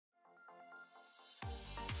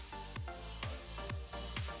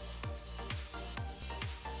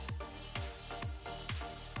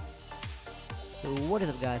So what is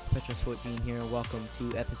up, guys? Petros14 here. Welcome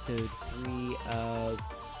to episode 3 of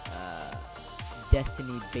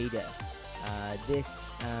Destiny Beta. This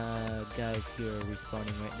guys here are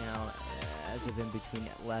respawning right now as of in between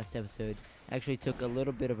last episode. Actually took a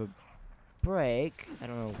little bit of a break. I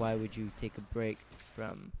don't know, why would you take a break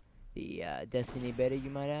from the Destiny Beta, you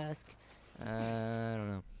might ask? I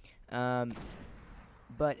don't know.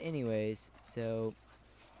 But anyways, so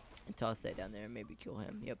toss that down there and maybe kill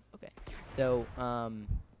him. Yep, okay. So,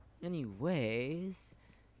 anyways,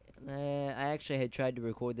 I actually had tried to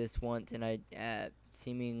record this once, and I,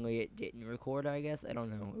 seemingly it didn't record, I guess. I don't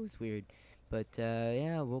know. It was weird. But,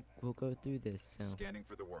 yeah, we'll go through this, so. Scanning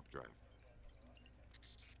for the warp drive.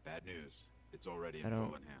 Bad news. It's already in I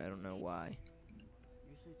fallen hands. don't know why.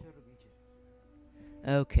 Usually Turtle Beaches.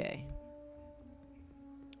 Okay.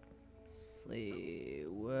 Sleep.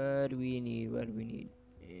 What do we need? What do we need?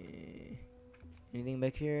 Anything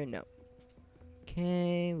back here? No.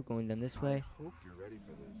 Okay, we're going down this way. I hope you're ready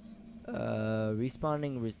for this.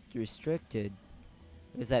 Respawning restricted.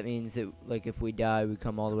 Because that means that, like, if we die, we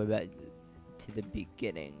come all the way back to the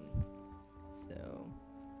beginning. So.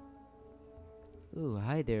 Ooh,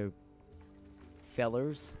 hi there,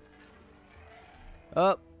 fellers.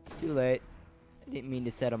 Oh, too late. I didn't mean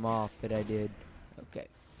to set them off, but I did. Okay.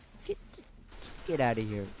 Just get out of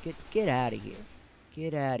here. Get out of here.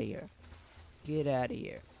 Get out of here. Get out of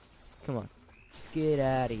here. Come on. Just get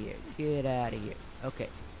out of here. Get out of here. Okay.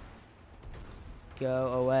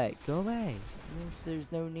 Go away. Go away.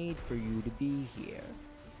 There's no need for you to be here.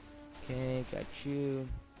 Okay, got you.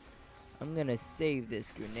 I'm gonna save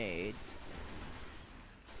this grenade.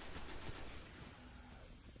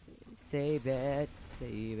 Save it.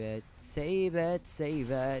 Save it. Save it.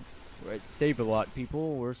 Save it. We're at Save A Lot,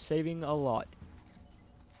 people. We're saving a lot.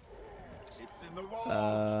 It's in the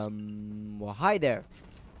walls. Well, hi there.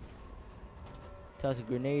 Toss a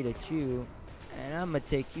grenade at you, and I'm gonna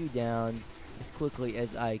take you down as quickly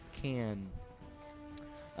as I can.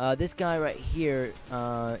 This guy right here,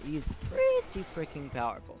 he's pretty freaking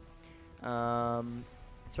powerful.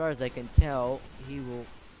 As far as I can tell, he will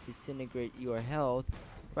disintegrate your health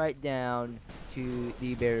right down to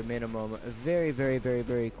the bare minimum very, very, very,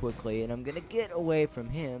 very quickly, and I'm gonna get away from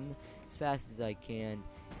him as fast as I can.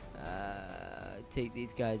 Take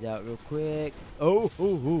these guys out real quick. Oh,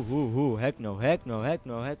 heck no, heck no, heck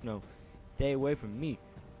no, heck no. Stay away from me.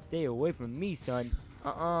 Stay away from me, son.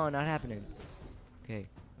 Not happening. Okay.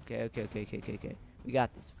 We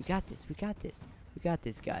got this. We got this. We got this. We got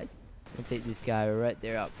this, guys. I'm gonna take this guy right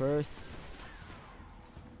there out first.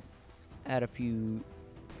 Add a few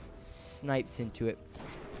snipes into it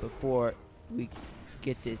before we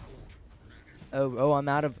get this. Oh, I'm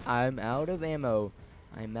out of ammo.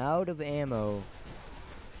 I'm out of ammo.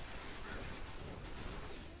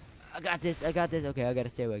 I got this. Okay, I gotta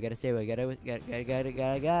stay away. Gotta.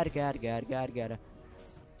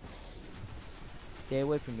 Stay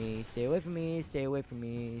away from me. Stay away from me. Stay away from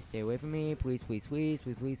me. Stay away from me. Please.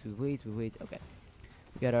 Okay.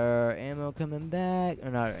 We got our ammo coming back. Or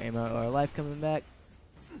not our ammo, our life coming back.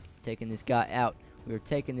 Taking this guy out. We're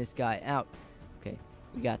taking this guy out. Okay,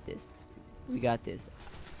 we got this. We got this.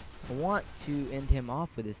 I want to end him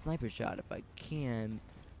off with a sniper shot if I can,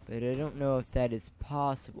 but I don't know if that is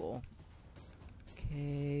possible.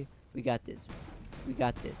 Okay, we got this. We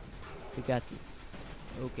got this. We got this.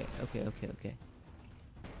 Okay.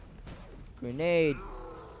 Grenade.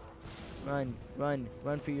 Run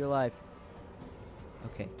for your life.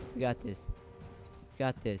 Okay, we got this. We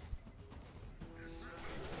got this.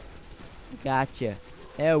 Gotcha.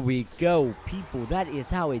 There we go, people. That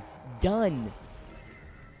is how it's done.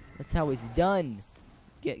 That's how it's done.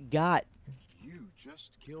 Get got. You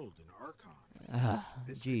just killed an Archon.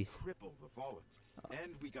 This could Jeez. cripple the Fallen.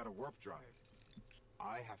 And we got a warp drive.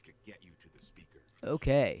 I have to get you to the speaker.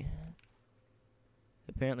 Okay.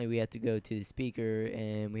 Apparently we have to go to the speaker,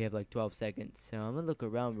 and we have like 12 seconds. So I'm gonna look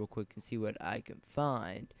around real quick and see what I can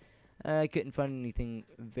find. I couldn't find anything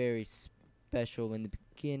very special in the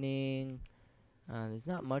beginning. There's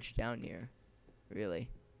not much down here, really.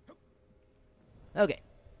 Okay.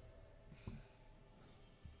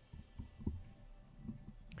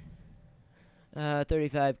 Uh,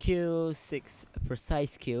 35 kills, 6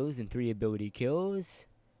 precise kills, and 3 ability kills.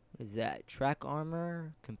 What is that? Track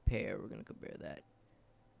armor? Compare. We're gonna compare that.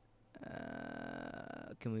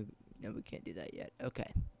 Can we? No, we can't do that yet.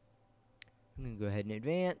 Okay. I'm gonna go ahead and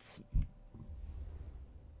advance.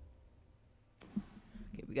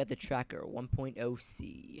 Okay, we got the tracker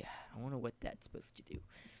 1.0C. I wonder what that's supposed to do.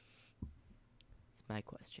 It's my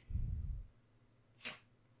question.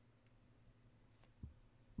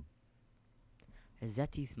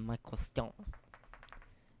 That is my question.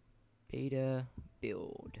 Beta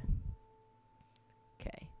build.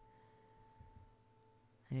 Okay.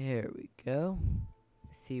 There we go.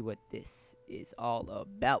 Let's see what this is all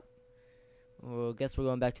about. Well, guess we're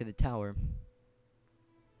going back to the tower.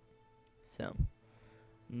 So,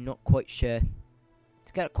 not quite sure.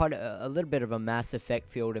 It's got quite a little bit of a Mass Effect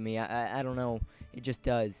feel to me. I don't know. It just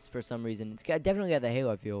does for some reason. It's definitely got the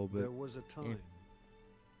Halo feel, but There was a time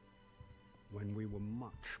when we were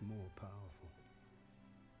much more powerful.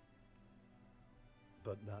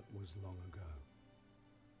 But that was long ago.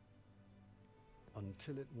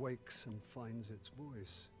 Until it wakes and finds its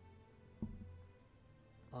voice,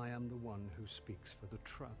 I am the one who speaks for the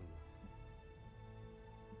Traveler.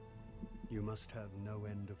 You must have no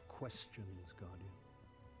end of questions, Guardian.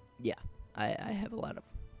 yeah, I have a lot of.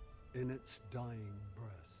 In its dying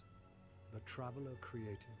breath, the Traveler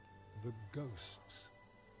created the Ghosts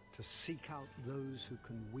to seek out those who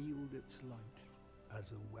can wield its light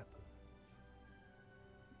as a weapon.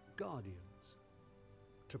 Guardians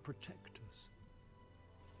to protect us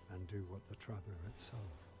and do what the Traveler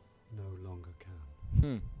itself no longer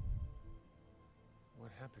can.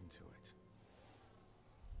 What happened to it?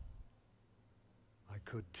 I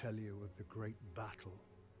could tell you of the great battle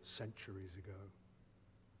centuries ago.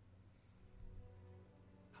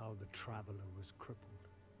 How the Traveler was crippled.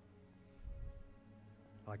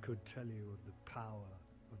 I could tell you of the power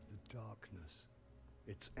of the darkness,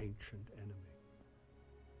 its ancient enemy.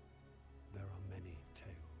 There are many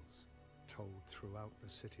tales told throughout the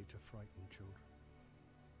city to frighten children.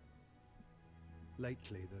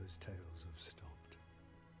 Lately, those tales have stopped.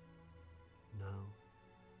 Now,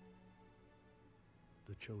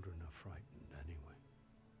 the children are frightened anyway.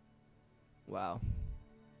 Wow.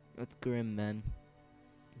 That's grim, man.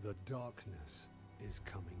 The darkness is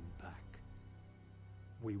coming back.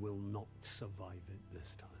 We will not survive it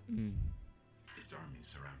this time. Its armies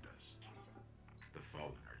surround us. The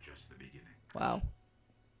Fallen are just the beginning. Wow.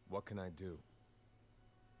 What can I do?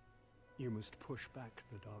 You must push back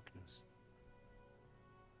the darkness.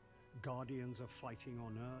 Guardians are fighting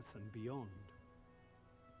on Earth and beyond.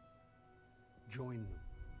 Join them.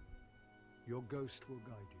 Your ghost will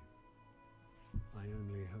guide you. I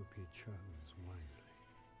only hope he chose wisely.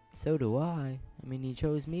 So do I. I mean, he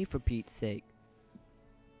chose me for Pete's sake.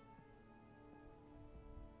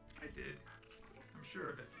 I did. I'm sure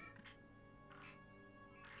of it.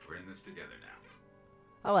 We're in this together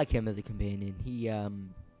now. I like him as a companion.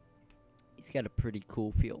 He's got a pretty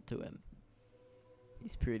cool feel to him.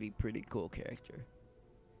 He's pretty cool character.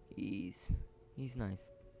 He's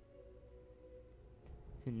nice.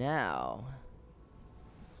 So now,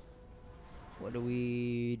 what do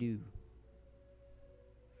we do?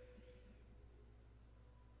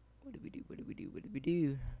 What do we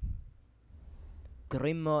do?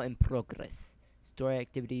 Grimoire in progress. Story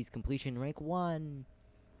activities completion rank 1.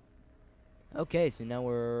 Okay, so now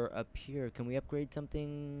we're up here. Can we upgrade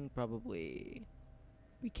something? Probably.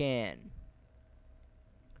 We can.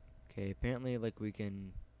 Okay, apparently, like, we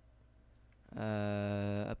can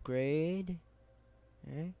upgrade.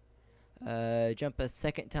 Alright. Jump a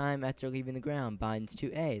second time after leaving the ground. Binds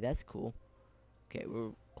to A. That's cool. Okay,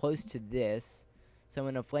 we're close to this.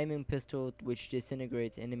 Summon a flaming pistol which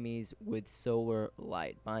disintegrates enemies with solar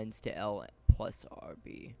light. Binds to L plus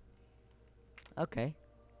RB. Okay.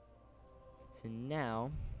 So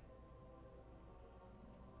now...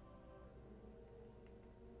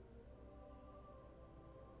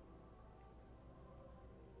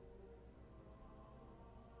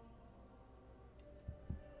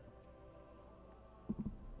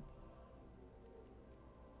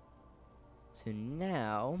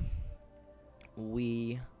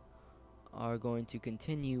 we are going to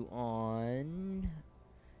continue on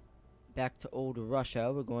back to Old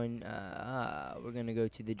Russia. We're going to go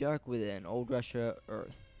to the Dark Within, Old Russia,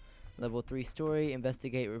 Earth. Level 3 story,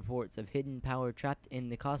 investigate reports of hidden power trapped in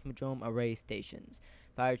the Cosmodrome array stations.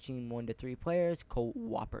 Fire team 1 to 3 players,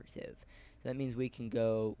 cooperative. So that means we can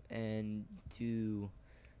go and do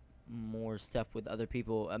more stuff with other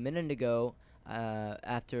people. A minute ago,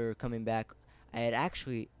 after coming back, I had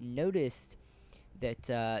actually noticed that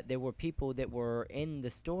there were people that were in the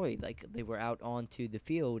story, like they were out onto the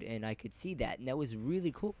field, and I could see that, and that was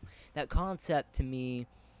really cool. That concept to me,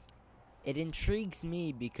 it intrigues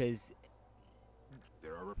me because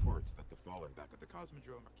There are reports that the Fallen back at the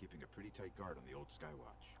Cosmodrome are keeping a pretty tight guard on the old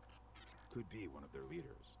Skywatch. Could be one of their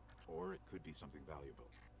leaders, or it could be something valuable.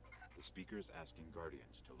 The Speaker's asking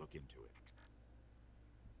Guardians to look into it.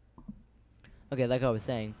 okay, like I was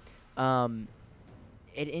saying,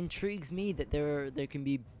 it intrigues me that there can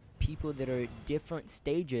be people that are at different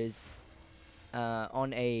stages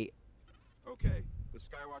on a Okay, the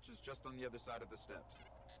Skywatch is just on the other side of the steps.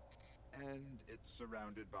 And it's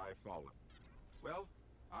surrounded by Fallen. Well,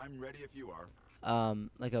 I'm ready if you are.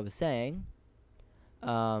 Like I was saying,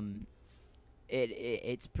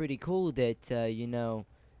 it's pretty cool that you know,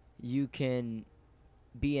 you can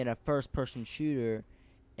be in a first-person shooter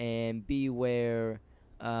and be where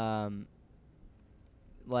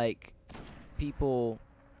like people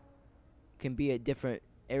can be at different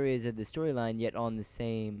areas of the storyline yet on the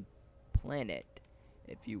same planet,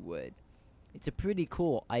 if you would. It's a pretty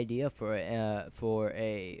cool idea for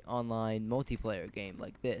a online multiplayer game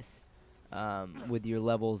like this, with your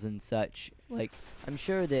levels and such. Like, I'm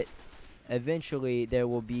sure that eventually there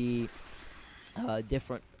will be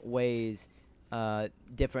different ways,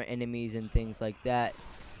 different enemies and things like that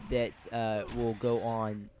that will go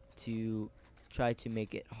on to try to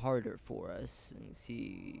make it harder for us. Let me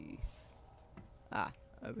see.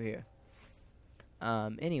 Over here.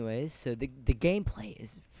 Anyways, so the gameplay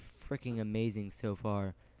is freaking amazing so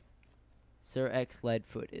far. Sir X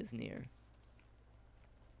Leadfoot is near.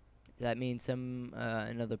 Does that mean some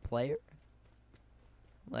another player?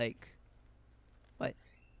 Like, what?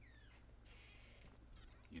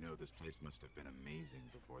 You know, this place must have been amazing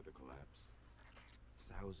before the collapse.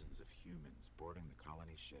 Thousands of humans boarding the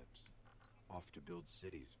colony ships, off to build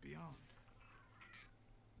cities beyond.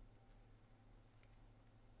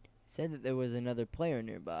 Said that there was another player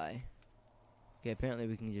nearby. Okay, apparently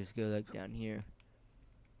we can just go like down here.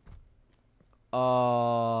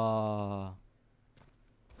 Oh,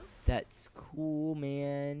 that's cool,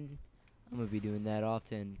 man. I'm gonna be doing that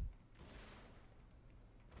often.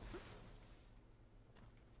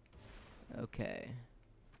 Okay.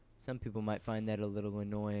 Some people might find that a little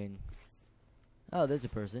annoying. Oh, there's a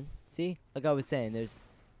person. See? Like I was saying, there's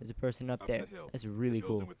a person up there. The hill, That's really the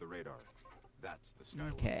building cool. with the radar. That's the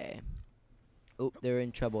Skywatch. Okay. Oh, they're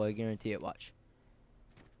in trouble. I guarantee it. Watch.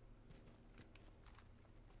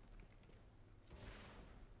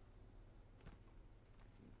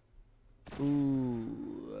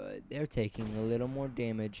 Ooh, they're taking a little more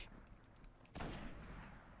damage.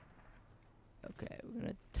 Okay, we're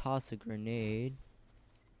gonna toss a grenade.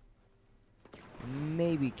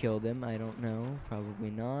 Maybe kill them. I don't know. Probably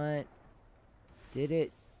not. Did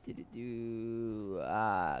it? Did it do?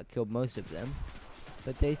 Killed most of them.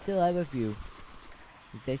 But they still have a few.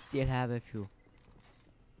 They still have a few.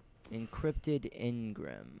 Encrypted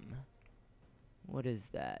engram. What is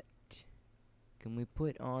that? Can we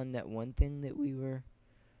put on that one thing that we were...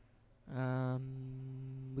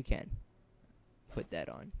 we can. Put that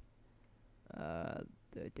on.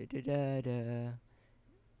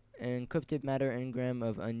 Encrypted matter engram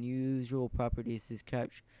of unusual properties. This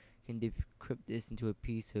capture can decrypt this into a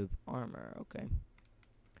piece of armor. Okay.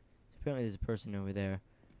 So apparently there's a person over there.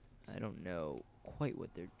 I don't know quite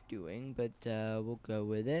what they're doing, but we'll go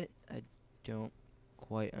with it. I don't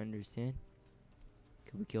quite understand.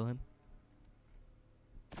 Could we kill him?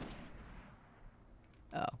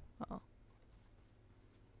 Oh. I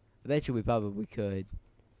bet you we probably could.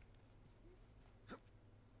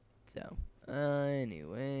 So,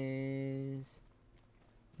 anyways,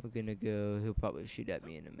 we're gonna go. He'll probably shoot at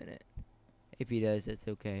me in a minute. If he does, that's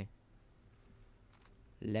okay.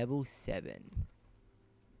 Level 7.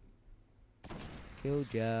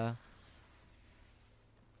 Killed ya.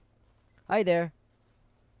 Hi there.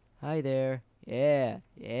 Hi there. Yeah.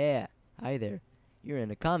 Hi there. You're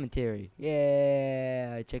in a commentary.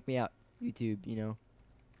 Yeah. Check me out. YouTube, you know.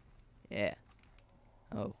 Yeah.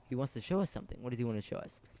 Oh, he wants to show us something. What does he want to show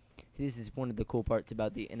us? See, this is one of the cool parts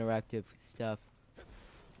about the interactive stuff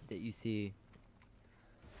that you see.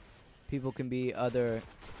 People can be other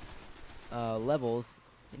levels,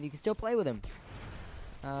 and you can still play with them.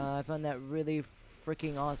 I found that really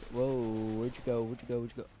freaking awesome. Whoa, where'd you go? Where'd you go?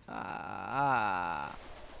 Where'd you go?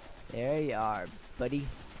 There you are, buddy.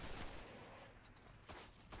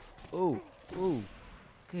 Ooh,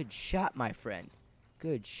 good shot, my friend.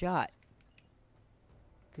 Good shot.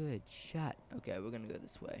 Good shot. Okay, we're gonna go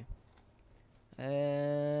this way.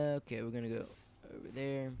 Okay, we're gonna go over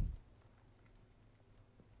there.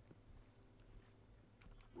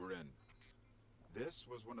 We're in. This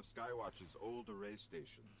was one of Skywatch's old array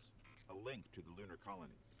stations, a link to the lunar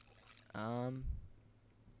colonies.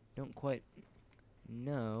 Don't quite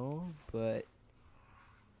know, but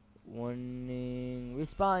warning,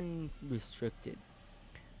 respawn restricted.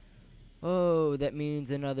 Oh, that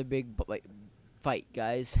means another big fight,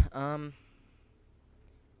 guys.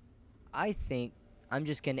 I think I'm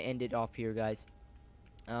just gonna end it off here, guys.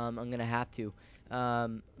 I'm gonna have to.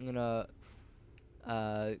 I'm gonna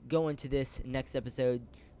go into this next episode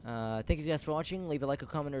Thank you guys for watching. Leave a like, a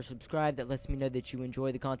comment, or subscribe. That lets me know that you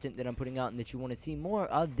enjoy the content that I'm putting out and that you want to see more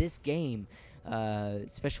of this game.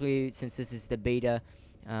 Especially since this is the beta.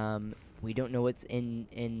 We don't know what's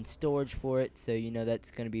in storage for it, so you know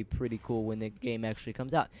that's going to be pretty cool when the game actually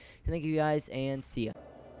comes out. So thank you guys, and see ya.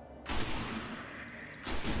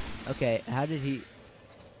 Okay, how did he...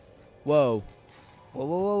 Whoa. Whoa,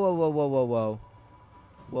 whoa, whoa, whoa, whoa, whoa, whoa.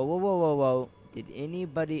 Whoa, whoa, whoa, whoa, whoa. Did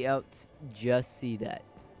anybody else just see that?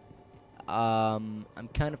 I'm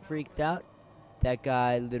kind of freaked out. That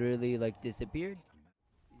guy literally, like, disappeared.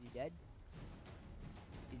 Is he dead?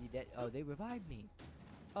 Is he dead? Oh, they revived me.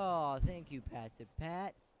 Oh, thank you, Passive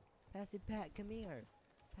Pat. Passive Pat, come here.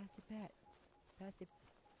 Passive Pat. Passive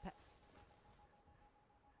Pat.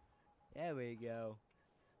 There we go.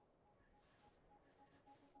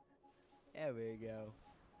 There we go.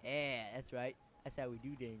 Yeah, that's right. That's how we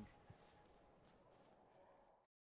do things.